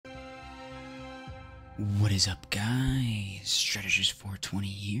What is up, guys? Strategist 420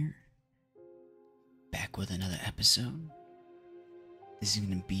 here. Back with another episode. This is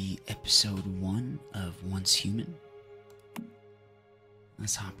going to be episode 1 of Once Human.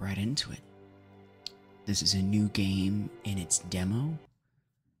 Let's hop right into it. This is a new game in its demo.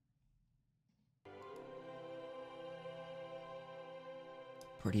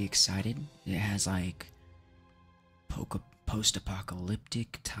 Pretty excited. It has like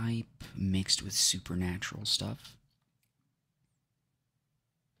post-apocalyptic type mixed with supernatural stuff.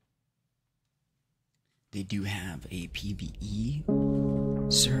 They do have a PvE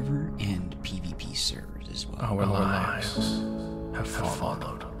server and PvP servers as well. Our lives have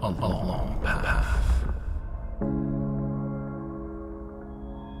followed a long path.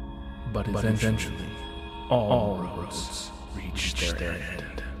 But eventually, all roads reach their end.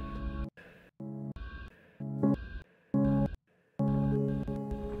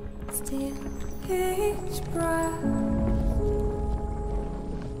 Still each breath.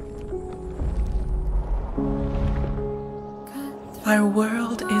 Our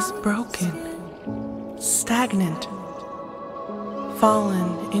world is broken, stagnant,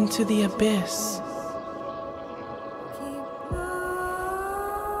 fallen into the abyss.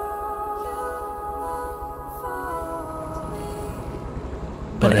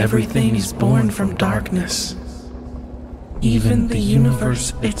 But everything is born from darkness, even the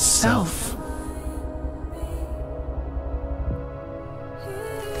universe itself.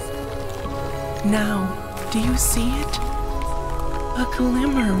 Now, do you see it? A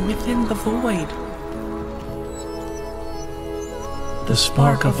glimmer within the void. The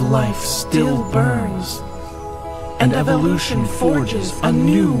spark of life still burns, and evolution forges a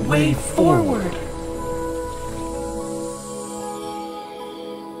new way forward.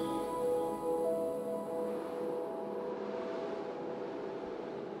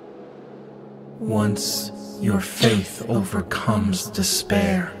 Once your faith overcomes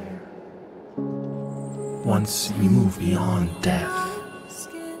despair, once you move beyond death,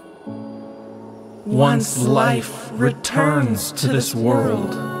 once life returns to this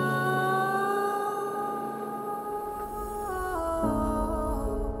world,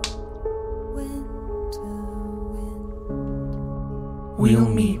 we'll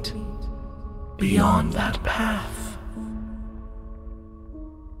meet beyond that path.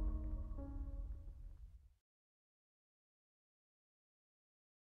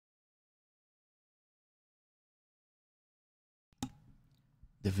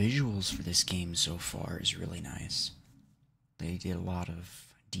 The visuals for this game so far is really nice. They did a lot of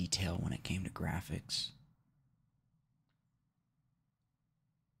detail when it came to graphics.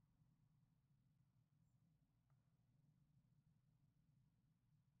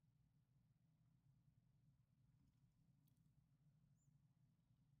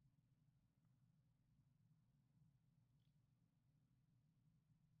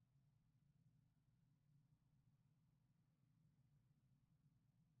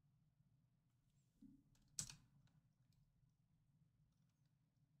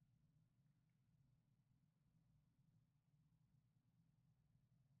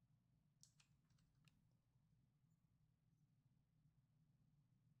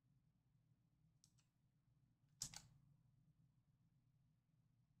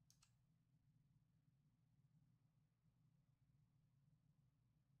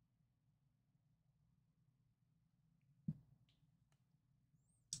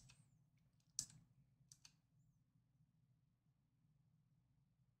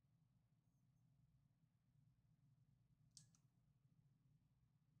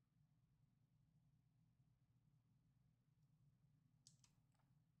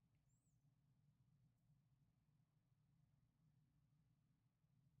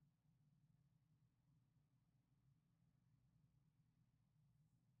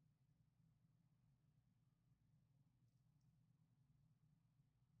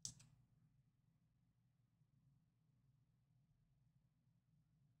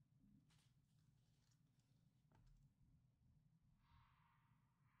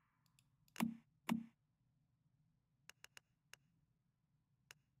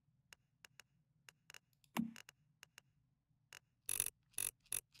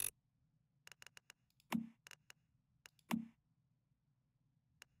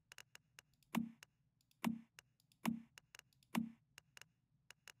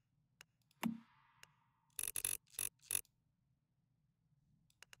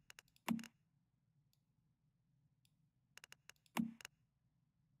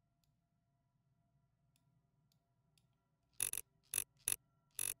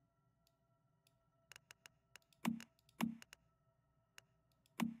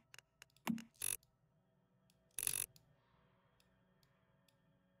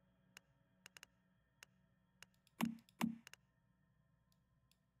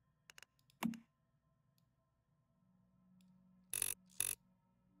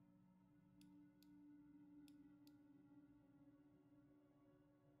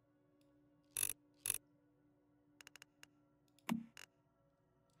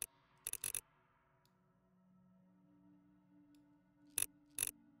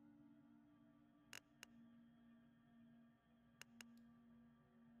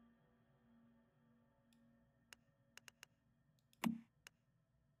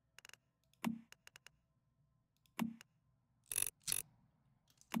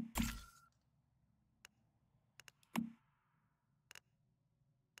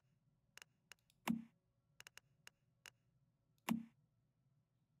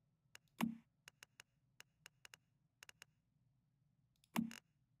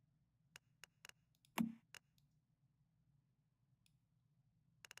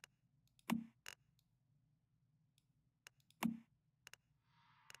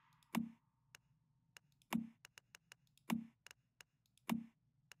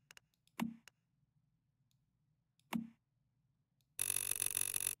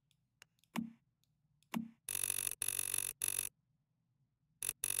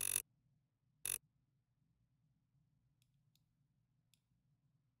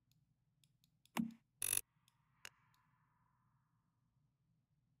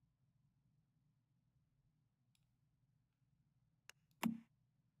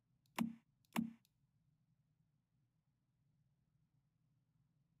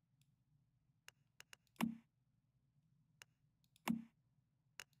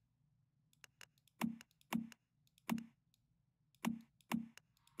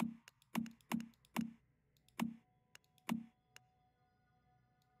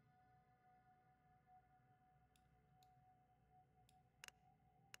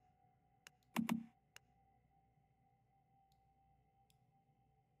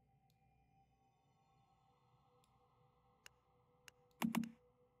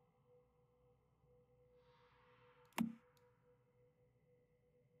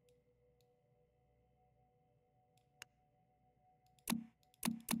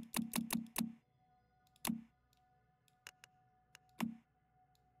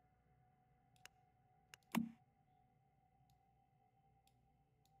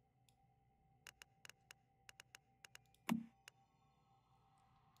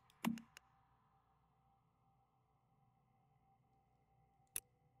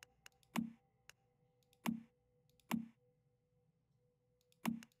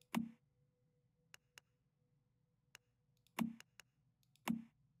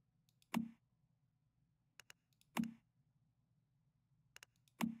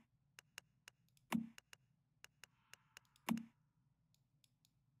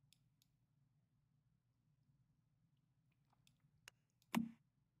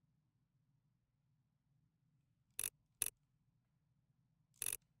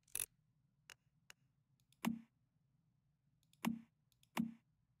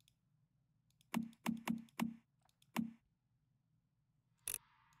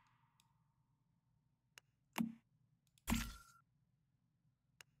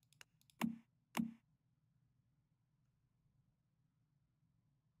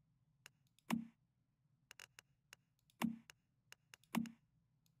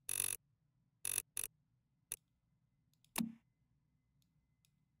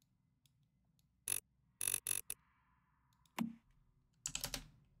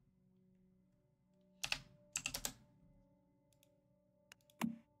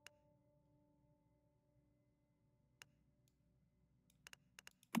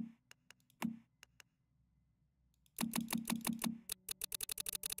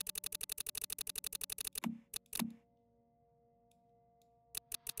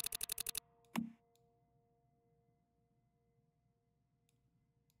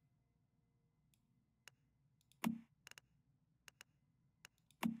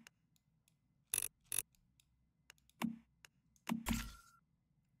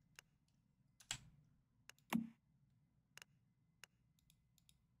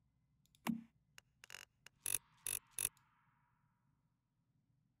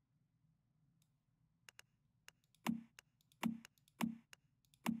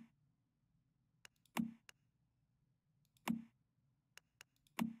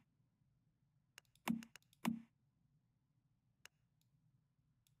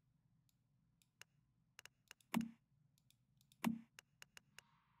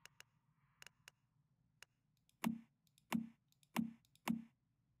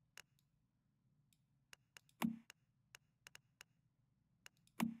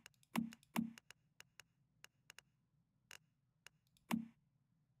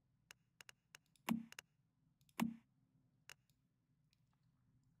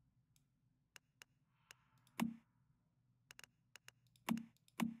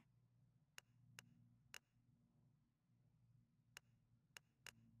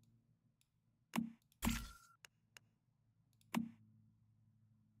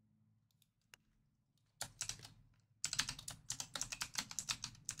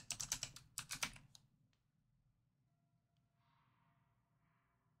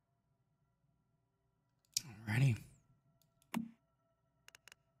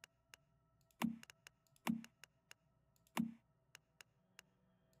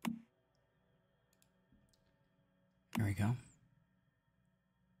 we go.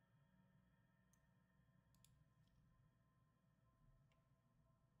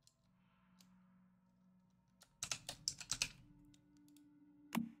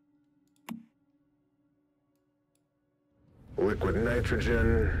 Liquid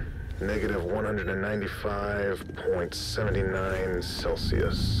nitrogen, negative 195.79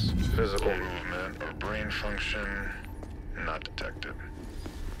 Celsius. Physical movement or brain function, not detected.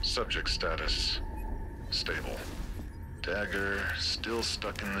 Subject status, stable. Dagger still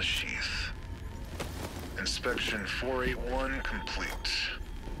stuck in the sheath. Inspection 481 complete.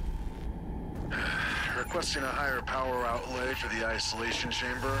 Requesting a higher power outlay for the isolation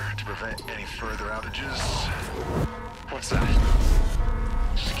chamber to prevent any further outages. What's that?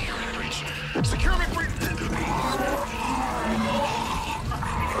 Security breach. Security breach!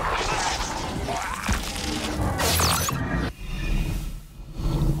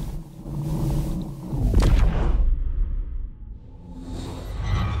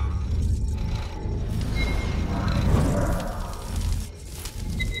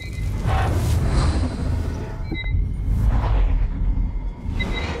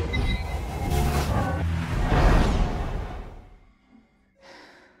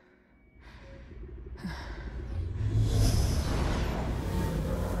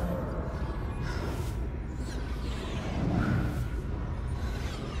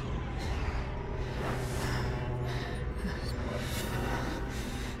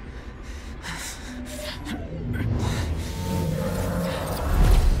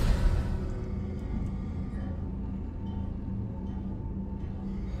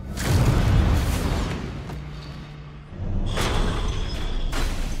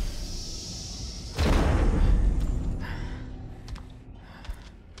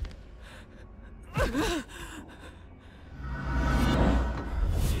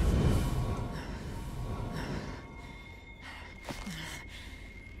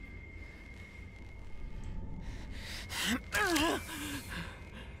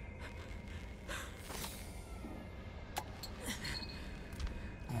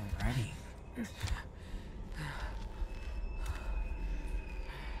 Alrighty.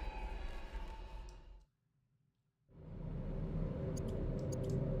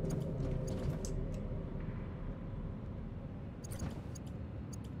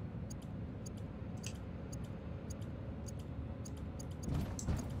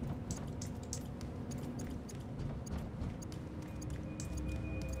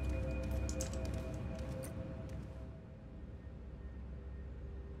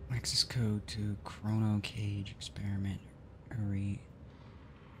 Access code to chrono cage experiment area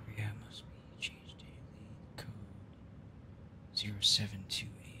must be changed daily. Code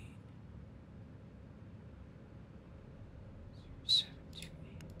 0728.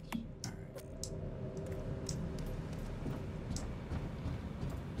 0728. Alright.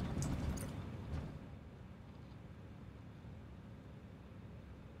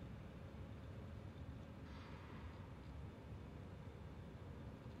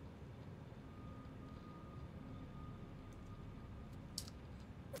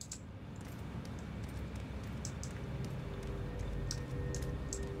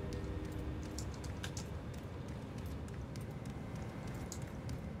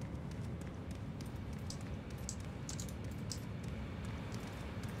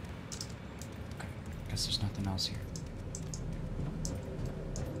 Guess there's nothing else here.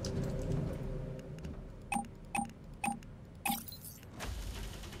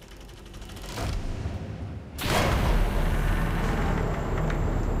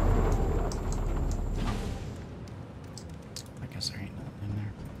 I guess there ain't nothing in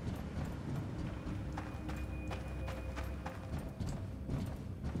there.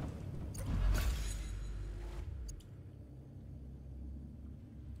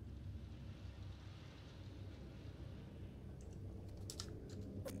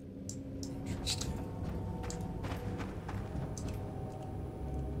 Interesting.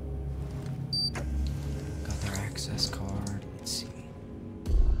 Got their access card. Let's see.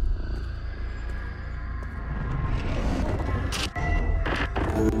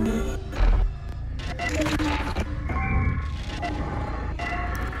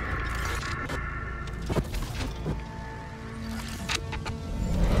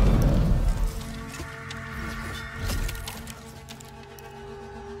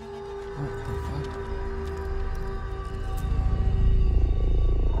 What the fuck?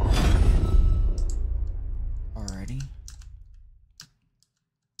 Already?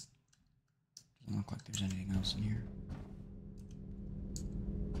 Doesn't look like there's anything else in here.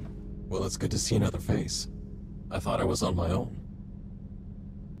 Well, it's good to see another face. I thought I was on my own.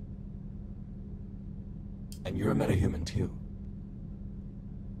 And you're a metahuman too.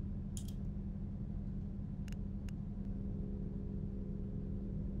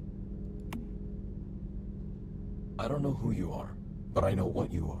 I don't know who you are, but I know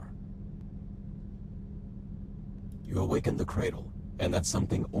what you are. You awakened the cradle, and that's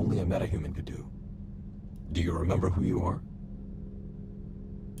something only a metahuman could do. Do you remember who you are?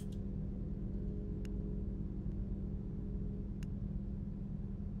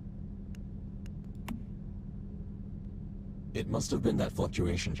 It must have been that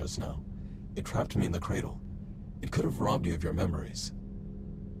fluctuation just now. It trapped me in the cradle. It could have robbed you of your memories.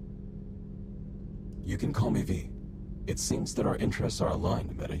 You can call me V. It seems that our interests are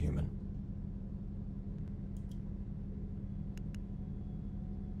aligned, metahuman.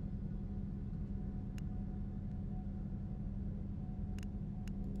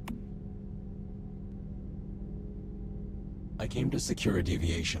 I came to secure a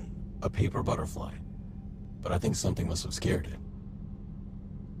deviation, a paper butterfly, but I think something must have scared it.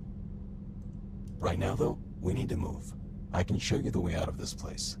 Right now, though, we need to move. I can show you the way out of this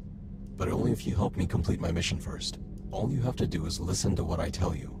place, but only if you help me complete my mission first. All you have to do is listen to what I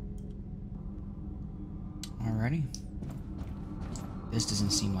tell you. Alrighty. This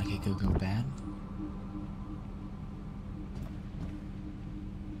doesn't seem like it could go bad.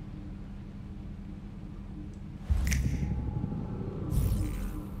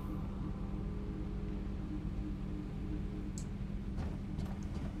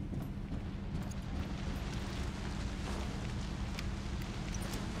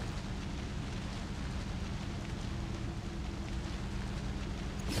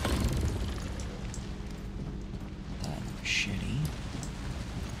 Shitty.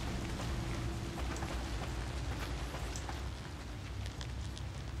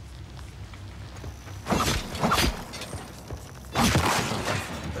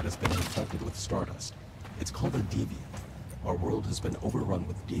 That has been infected with stardust. It's called a deviant. Our world has been overrun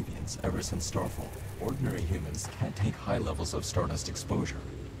with deviants ever since Starfall. Ordinary humans can't take high levels of stardust exposure.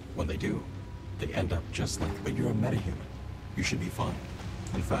 When they do, they end up just like, but you're a metahuman. You should be fine.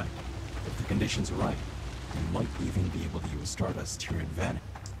 In fact, if the conditions are right, you might even be able to use stardust to your advantage.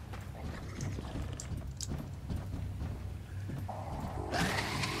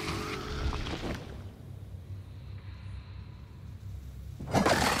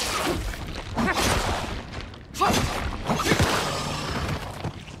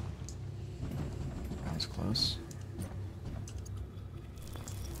 That was close.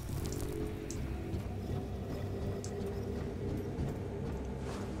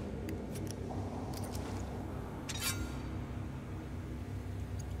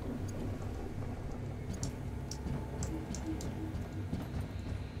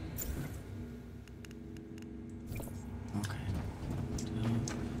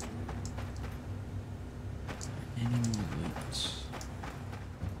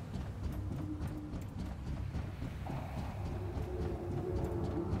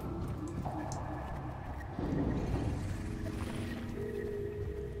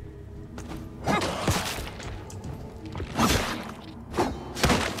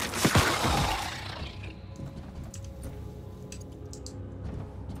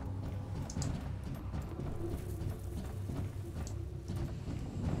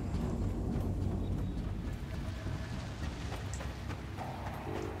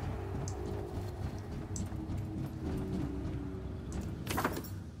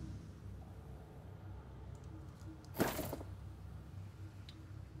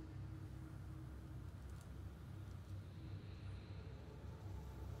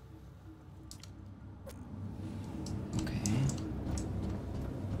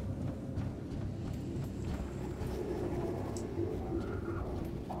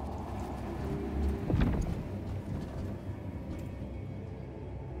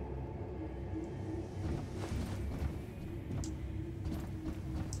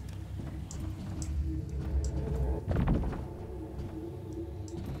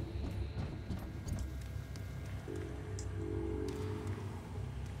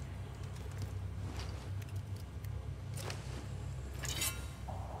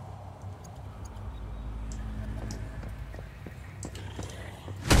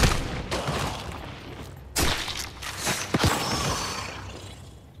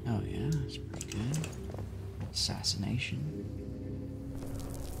 Assassination.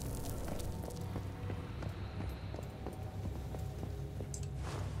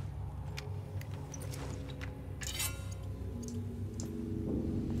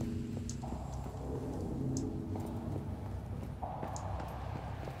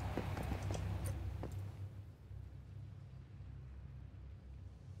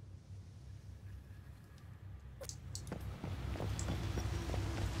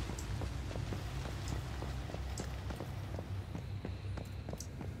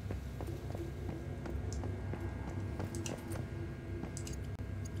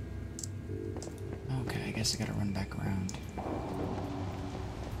 guess I gotta run back around.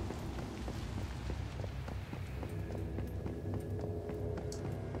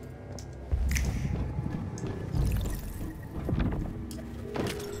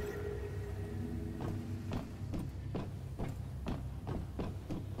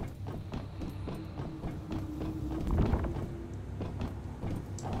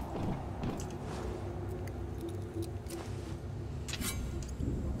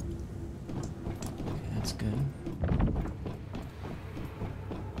 That's good.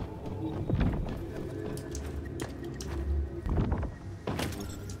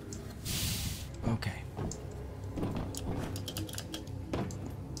 Okay.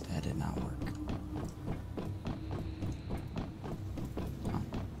 That did not work. Oh.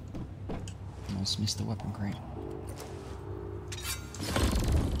 Almost missed the weapon crate.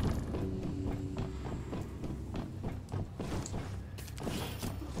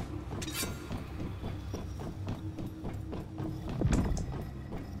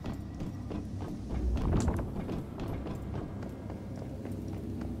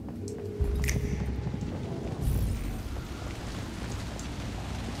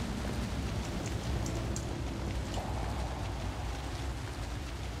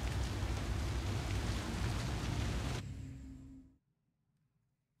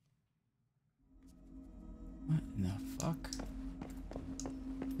 What in the fuck?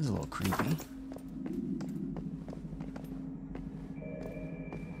 This is a little creepy.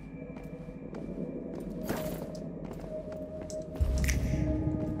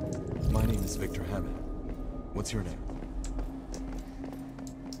 My name is Victor Hammond. What's your name?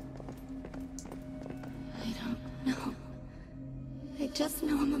 I don't know. I just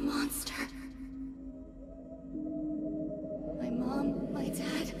know I'm a monster. My mom, my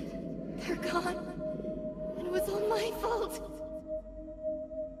dad, they're gone. And it was all my fault.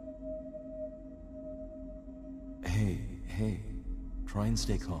 Hey. Try and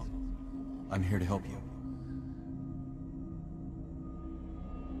stay calm. I'm here to help you.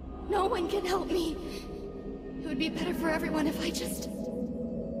 No one can help me. It would be better for everyone if I just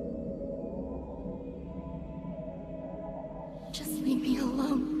leave me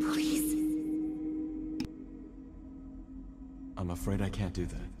alone, please. I'm afraid I can't do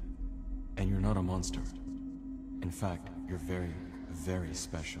that. And you're not a monster. In fact, you're very, very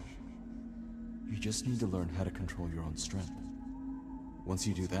special. You just need to learn how to control your own strength. Once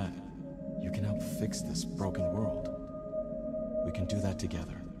you do that, you can help fix this broken world. We can do that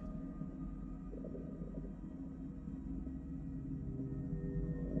together.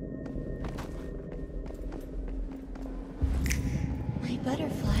 My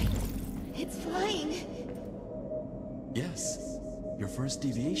butterfly. It's flying. Yes, your first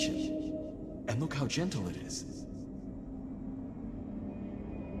deviation. And look how gentle it is.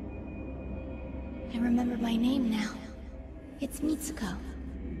 I remember my name now. It's Mitsuko.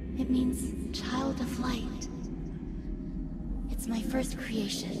 It means child of light. It's my first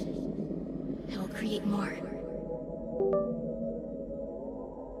creation. I will create more.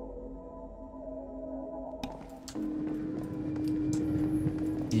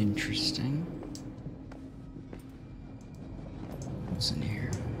 Interesting. What's in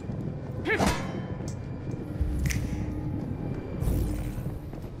here?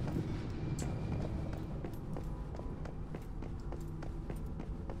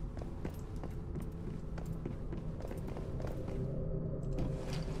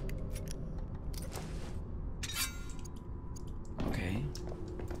 Okay.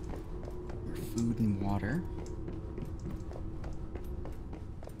 More food and water.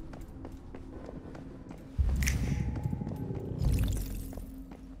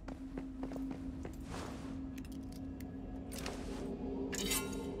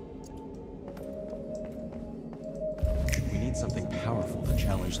 We need something powerful to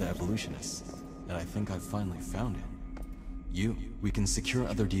challenge the evolutionists. And I think I've finally found it. We can secure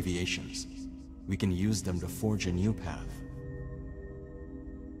other deviations. We can use them to forge a new path.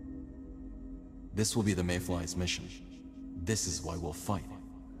 This will be the Mayfly's mission. This is why we'll fight.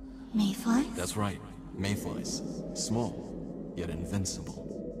 Mayflies? That's right, Mayflies. Small, yet invincible.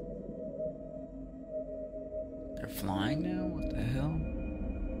 They're flying now? What the hell?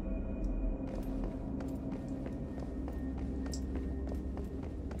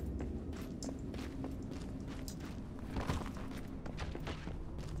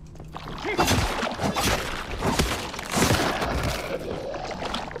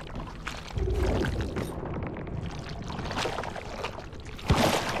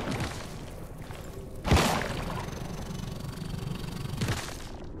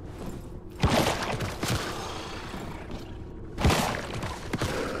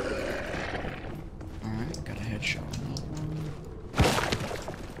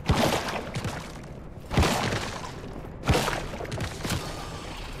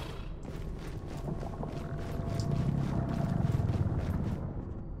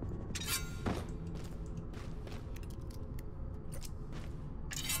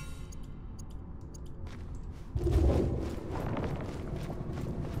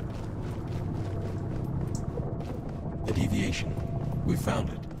 We found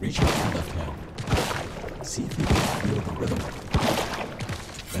it. Reach out your left hand. See if you can feel the rhythm of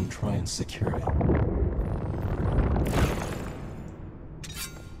it. Then try and secure it.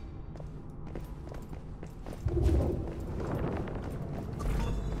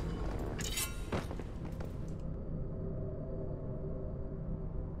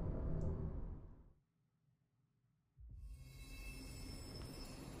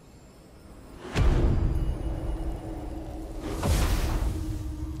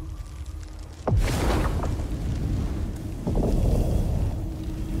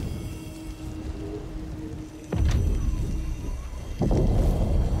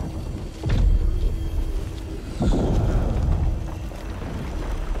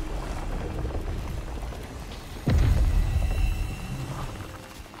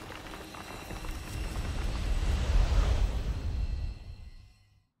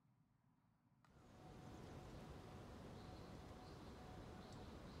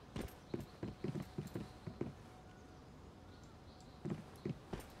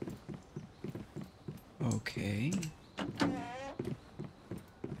 Okay.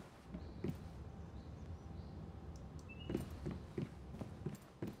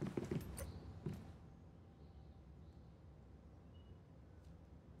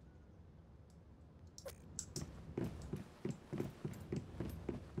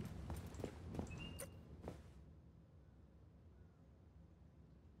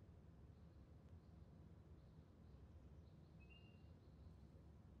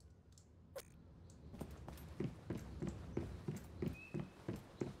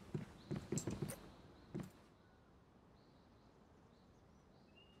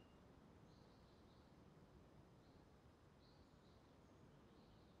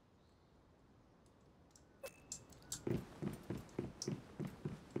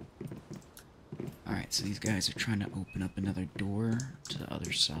 Alright, so these guys are trying to open up another door to the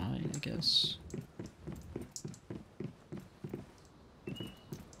other side, I guess.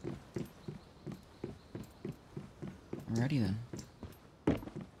 Alrighty then.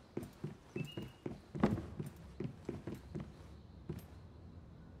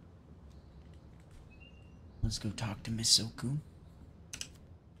 Let's go talk to Miss Soku.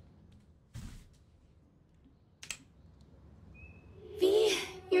 V,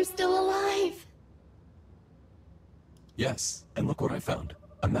 you're still alive. Yes, and look what I found.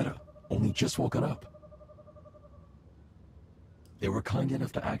 A meta, only just woken up. They were kind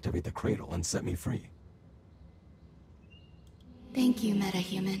enough to activate the cradle and set me free. Thank you,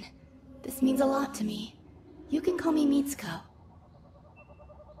 metahuman. This means a lot to me. You can call me Mitsuko.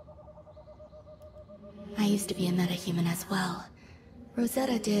 I used to be a metahuman as well.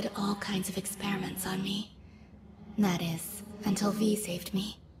 Rosetta did all kinds of experiments on me. That is, until V saved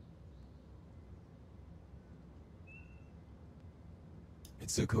me.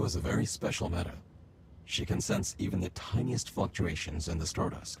 Mitsuko is a very special meta. She can sense even the tiniest fluctuations in the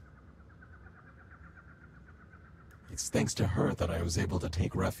stardust. It's thanks to her that I was able to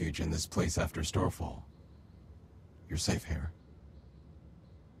take refuge in this place after Starfall. You're safe here.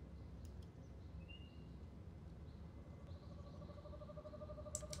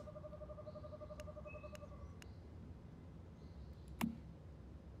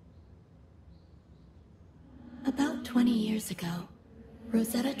 About 20 years ago,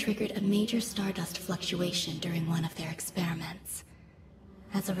 Rosetta triggered a major stardust fluctuation during one of their experiments.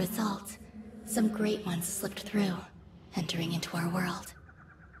 As a result, some great ones slipped through, entering into our world.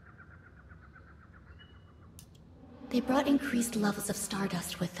 They brought increased levels of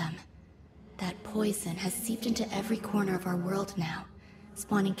stardust with them. That poison has seeped into every corner of our world now,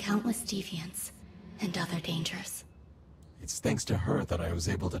 spawning countless deviants and other dangers. It's thanks to her that I was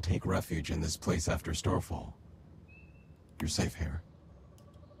able to take refuge in this place after Starfall. You're safe here.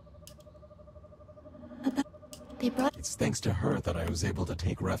 It's thanks to her that I was able to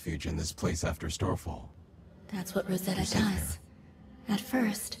take refuge in this place after Starfall. That's what Rosetta does. At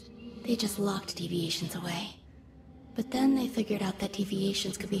first, they just locked deviations away. But then they figured out that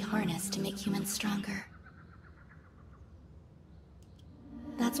deviations could be harnessed to make humans stronger.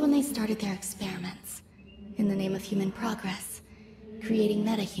 That's when they started their experiments, in the name of human progress, creating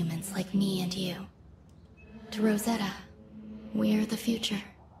metahumans like me and you. To Rosetta, we're the future.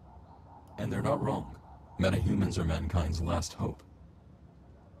 And they're not wrong. Metahumans are mankind's last hope.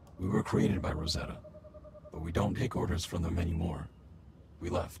 We were created by Rosetta, but we don't take orders from them anymore. We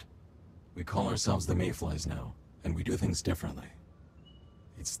left. We call ourselves the Mayflies now, and we do things differently.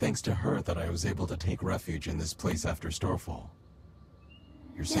 It's thanks to her that I was able to take refuge in this place after Starfall.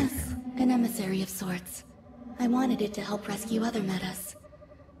 You're safe here. An emissary of sorts. I wanted it to help rescue other metas.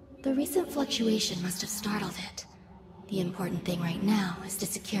 The recent fluctuation must have startled it. The important thing right now is to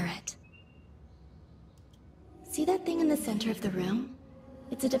secure it. See that thing in the center of the room?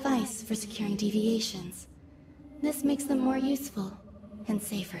 It's a device for securing deviations. This makes them more useful and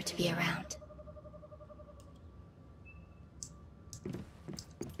safer to be around.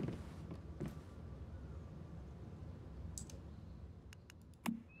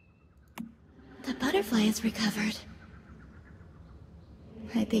 The butterfly is recovered.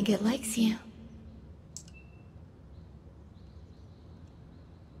 I think it likes you.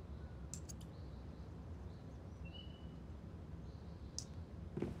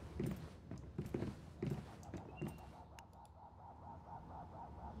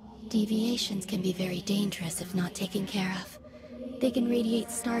 Deviations can be very dangerous if not taken care of. They can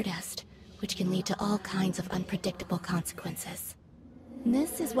radiate stardust, which can lead to all kinds of unpredictable consequences.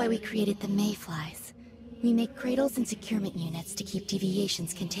 This is why we created the mayflies. We make cradles and securement units to keep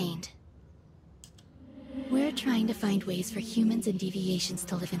deviations contained. We're trying to find ways for humans and deviations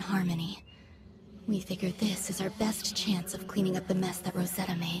to live in harmony. We figured this is our best chance of cleaning up the mess that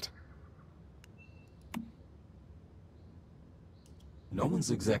Rosetta made. No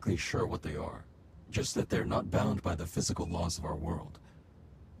one's exactly sure what they are, just that they're not bound by the physical laws of our world.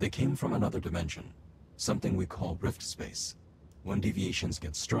 They came from another dimension, something we call rift space. When deviations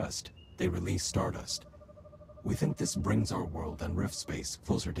get stressed, they release stardust. We think this brings our world and rift space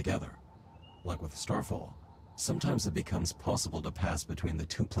closer together. Like with Starfall, sometimes it becomes possible to pass between the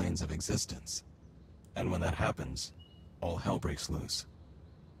two planes of existence. And when that happens, all hell breaks loose.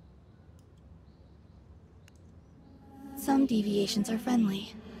 Some deviations are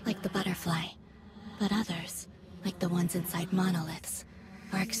friendly, like the butterfly, but others, like the ones inside monoliths,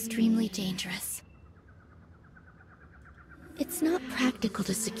 are extremely dangerous. It's not practical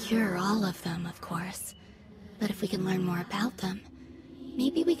to secure all of them, of course, but if we can learn more about them,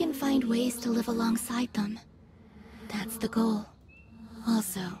 maybe we can find ways to live alongside them. That's the goal.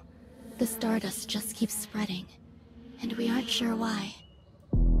 Also, the stardust just keeps spreading, and we aren't sure why.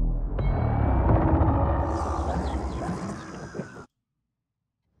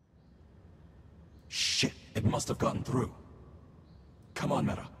 Shit, it must have gotten through. Come on,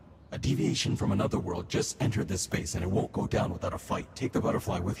 Meta. A deviation from another world just entered this space and it won't go down without a fight. Take the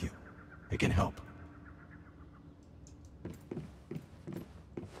butterfly with you. It can help.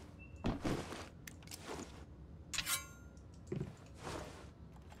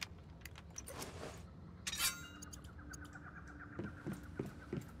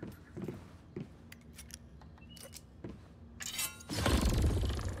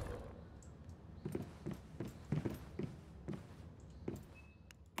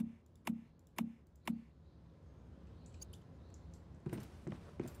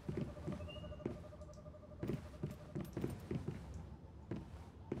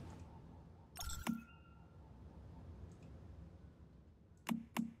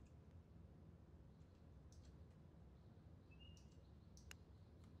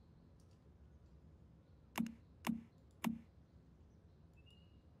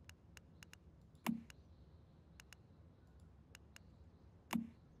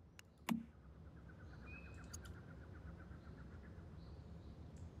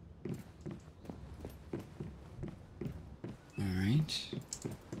 Alright.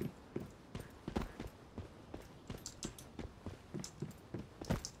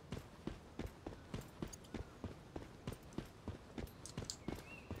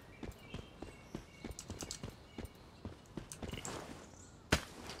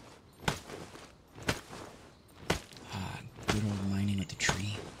 Good old mining with the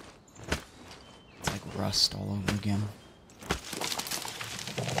tree. It's like rust all over again.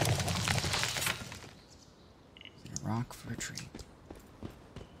 Rock for a tree.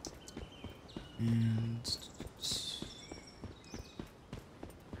 And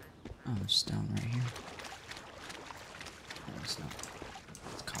oh, there's stone right here. No, it's not.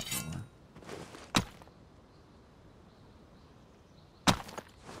 It's copper ore.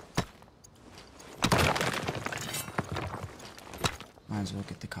 Might as well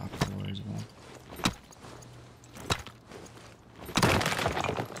get the copper ore as well.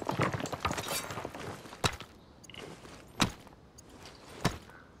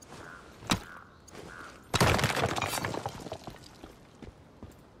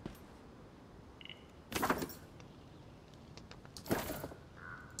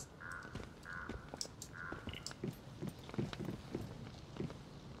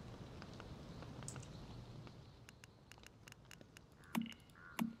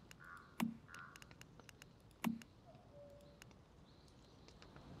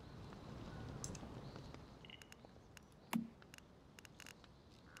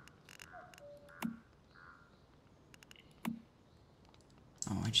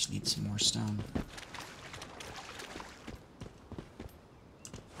 I just need some more stone.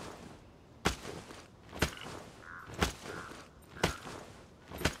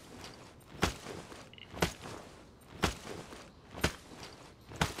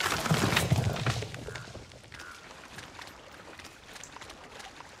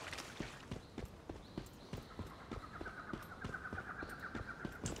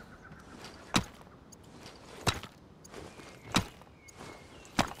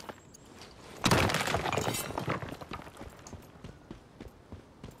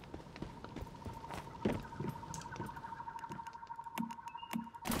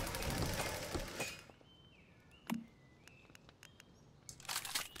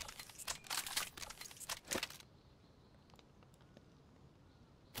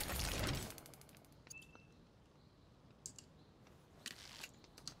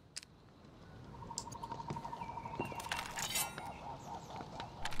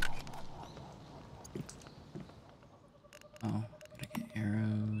 Oh, gotta get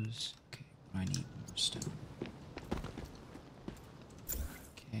arrows. Okay, I need more stone.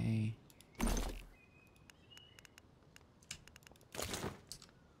 Okay.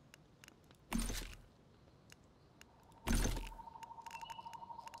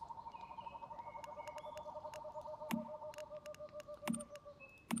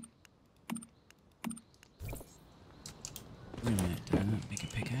 Wait a minute, did I not make a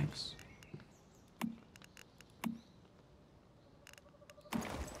pickaxe?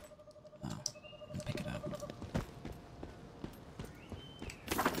 Oh, I'll pick it up.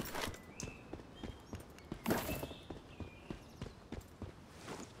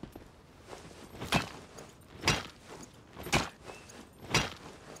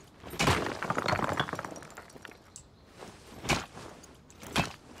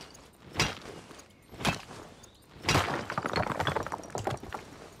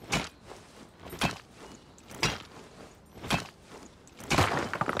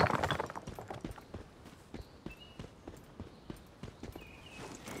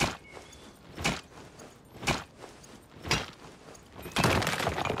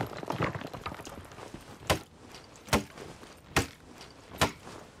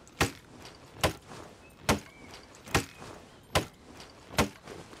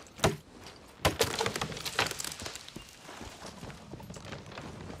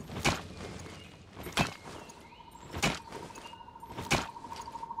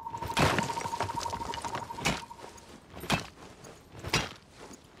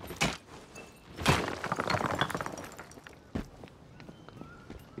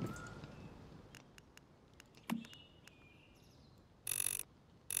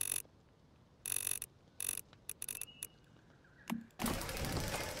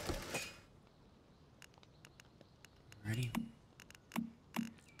 Ready?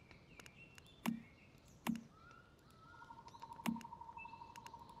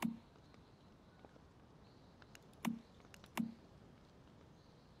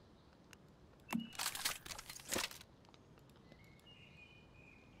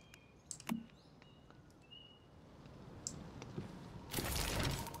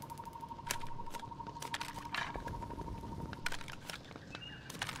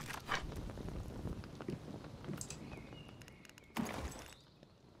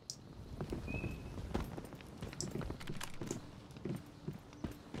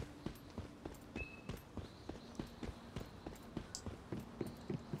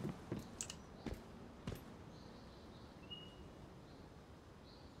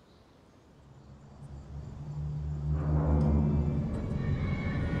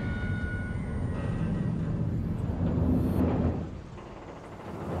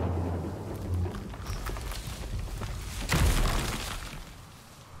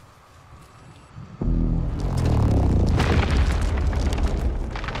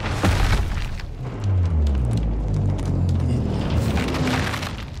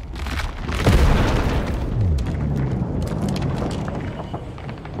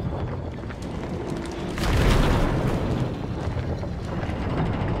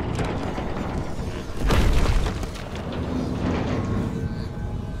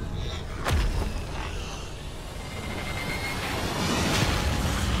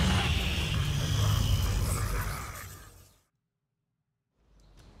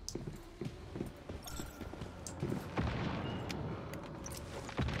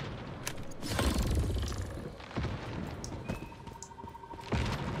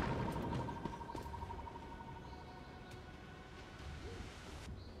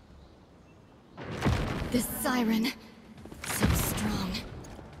 This siren, so strong.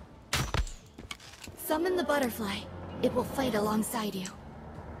 Summon the butterfly. It will fight alongside you.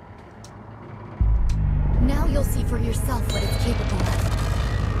 Now you'll see for yourself what it's capable of.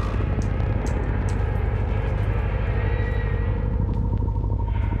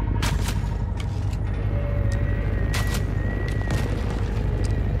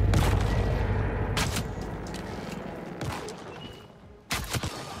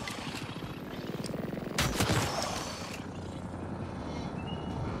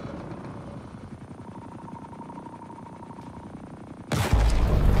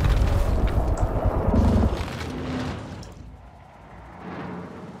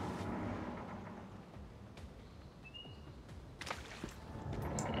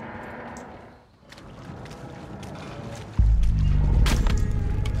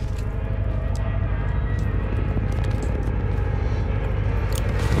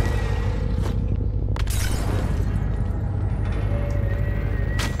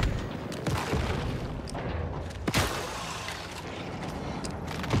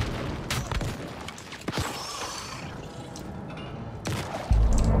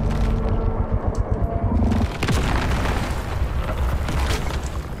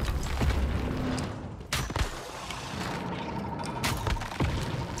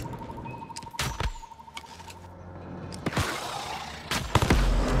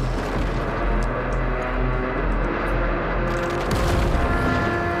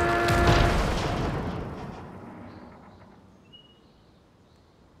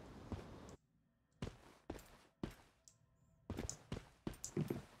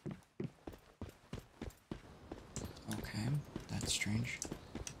 Okay, that's strange.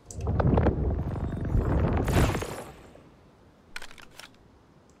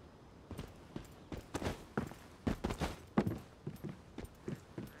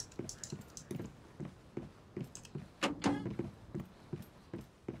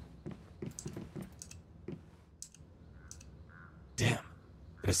 Damn,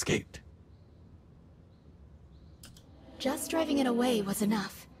 it escaped. Just driving it away was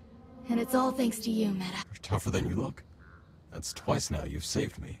enough. And it's all thanks to you, Meta. You're tougher than you look. That's twice now you've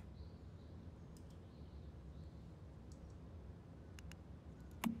saved me.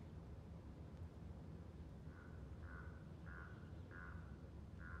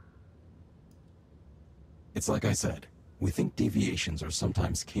 It's like I said, we think deviations are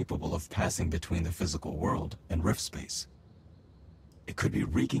sometimes capable of passing between the physical world and rift space. It could be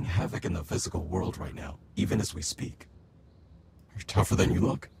wreaking havoc in the physical world right now, even as we speak. You're tougher than you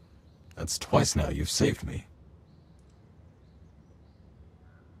look. That's twice now you've saved me.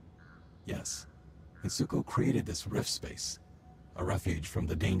 Yes, Mitsuko created this rift space, a refuge from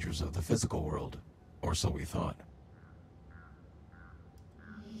the dangers of the physical world, or so we thought.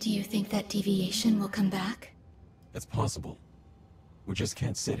 Do you think that deviation will come back? It's possible. We just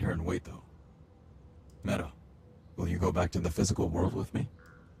can't sit here and wait, though. Meta, will you go back to the physical world with me?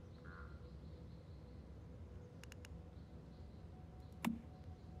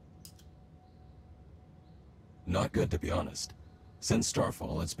 Not good, to be honest. Since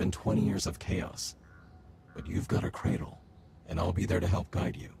Starfall, it's been 20 years of chaos. But you've got a cradle, and I'll be there to help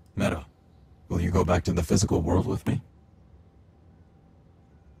guide you. Meta, will you go back to the physical world with me?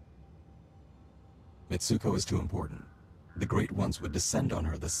 Mitsuko is too important. The Great Ones would descend on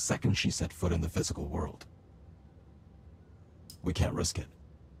her the second she set foot in the physical world. We can't risk it.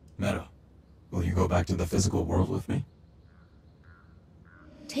 Meta, will you go back to the physical world with me?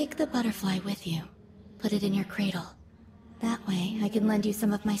 Take the butterfly with you. Put it in your cradle. That way, I can lend you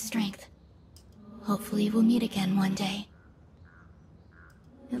some of my strength. Hopefully we'll meet again one day.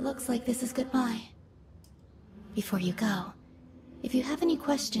 It looks like this is goodbye. Before you go, if you have any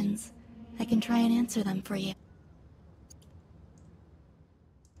questions, I can try and answer them for you.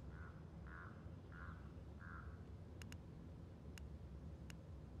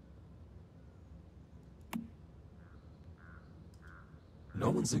 No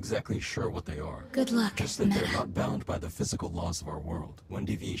one's exactly sure what they are. Good luck, Just that they're Meta. not bound by the physical laws of our world. When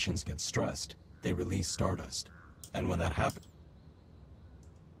deviations get stressed, they release stardust. And when that happens...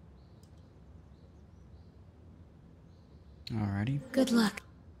 Alrighty. Good luck.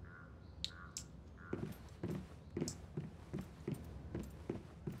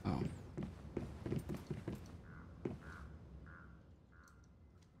 Oh.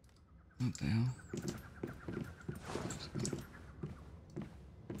 What the hell?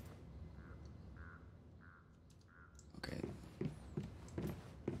 Okay.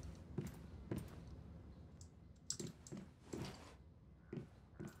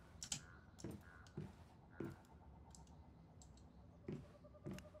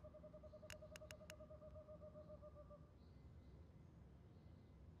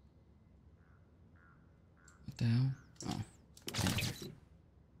 What the hell? Oh. Enter.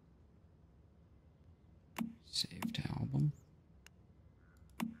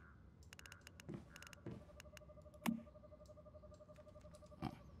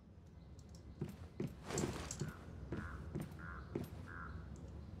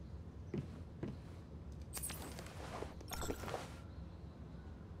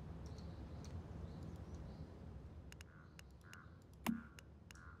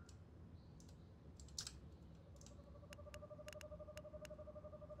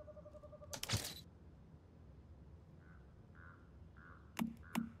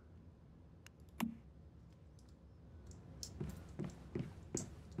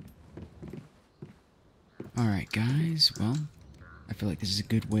 Alright, guys, well, I feel like this is a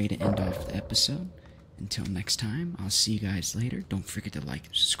good way to end off the episode. Until next time, I'll see you guys later. Don't forget to like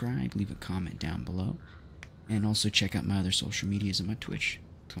and subscribe, leave a comment down below, and also check out my other social medias and my Twitch.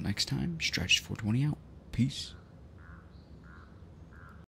 Until next time, Strategist420 out. Peace.